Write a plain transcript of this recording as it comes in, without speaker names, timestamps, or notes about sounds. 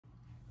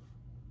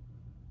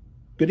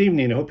Good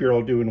evening. I hope you're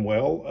all doing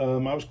well.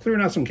 I was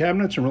clearing out some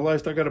cabinets and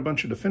realized I got a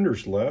bunch of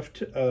Defenders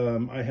left.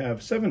 I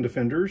have 7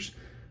 Defenders,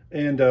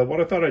 and what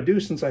I thought I'd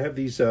do, since I have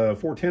these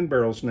 410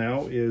 barrels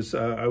now, is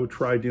I would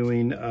try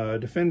doing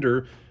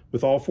Defender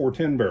with all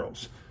 410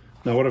 barrels.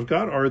 Now what I've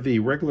got are the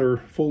regular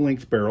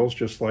full-length barrels,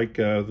 just like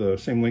the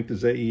same length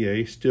as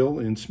AEA, still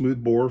in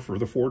smooth bore for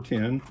the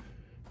 410,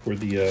 for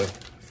the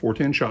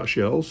 410 shot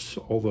shells,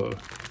 all the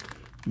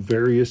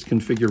various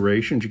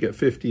configurations. You get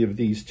 50 of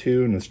these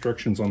too, and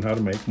instructions on how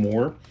to make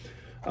more.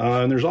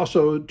 And there's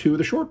also 2 of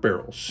the short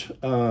barrels.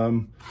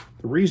 The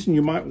reason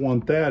you might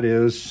want that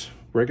is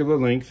regular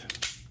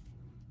length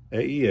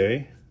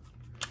AEA.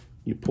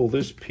 You pull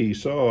this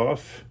piece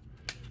off,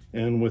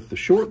 and with the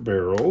short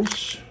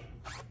barrels,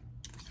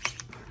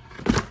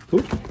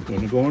 I'm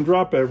going to go and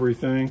drop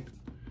everything.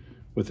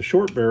 With the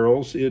short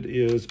barrels, it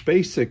is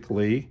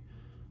basically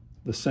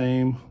the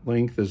same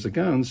length as the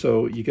gun,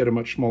 so you get a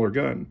much smaller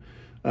gun.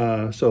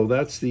 So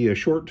that's the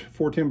short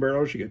 410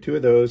 barrels. You get 2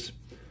 of those.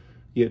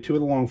 You get 2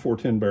 of the long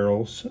 410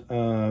 barrels,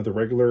 the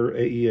regular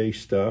AEA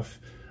stuff.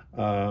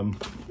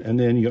 And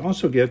then you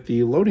also get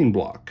the loading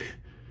block.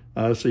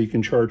 So you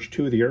can charge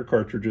 2 of the air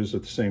cartridges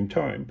at the same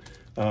time.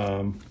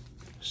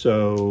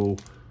 So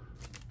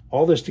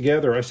all this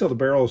together, I sell the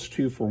barrels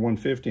too for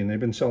 $150, and they've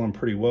been selling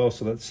pretty well.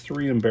 So that's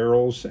 3 in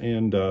barrels,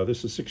 and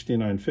this is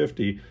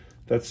 $69.50.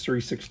 That's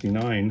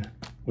 $369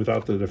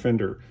 without the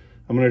Defender.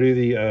 I'm going to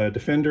do the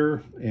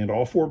Defender and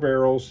all 4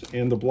 barrels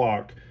and the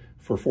block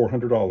for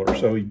 $400.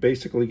 So you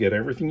basically get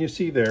everything you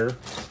see there,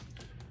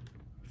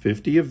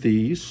 50 of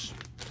these,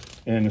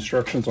 and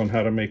instructions on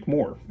how to make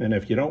more. And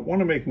if you don't want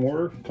to make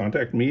more,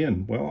 contact me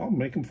and, well, I'll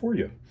make them for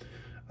you.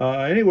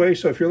 Anyway,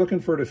 so if you're looking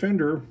for a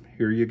Defender,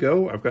 here you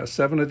go. I've got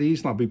 7 of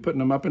these, and I'll be putting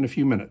them up in a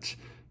few minutes.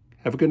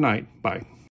 Have a good night. Bye.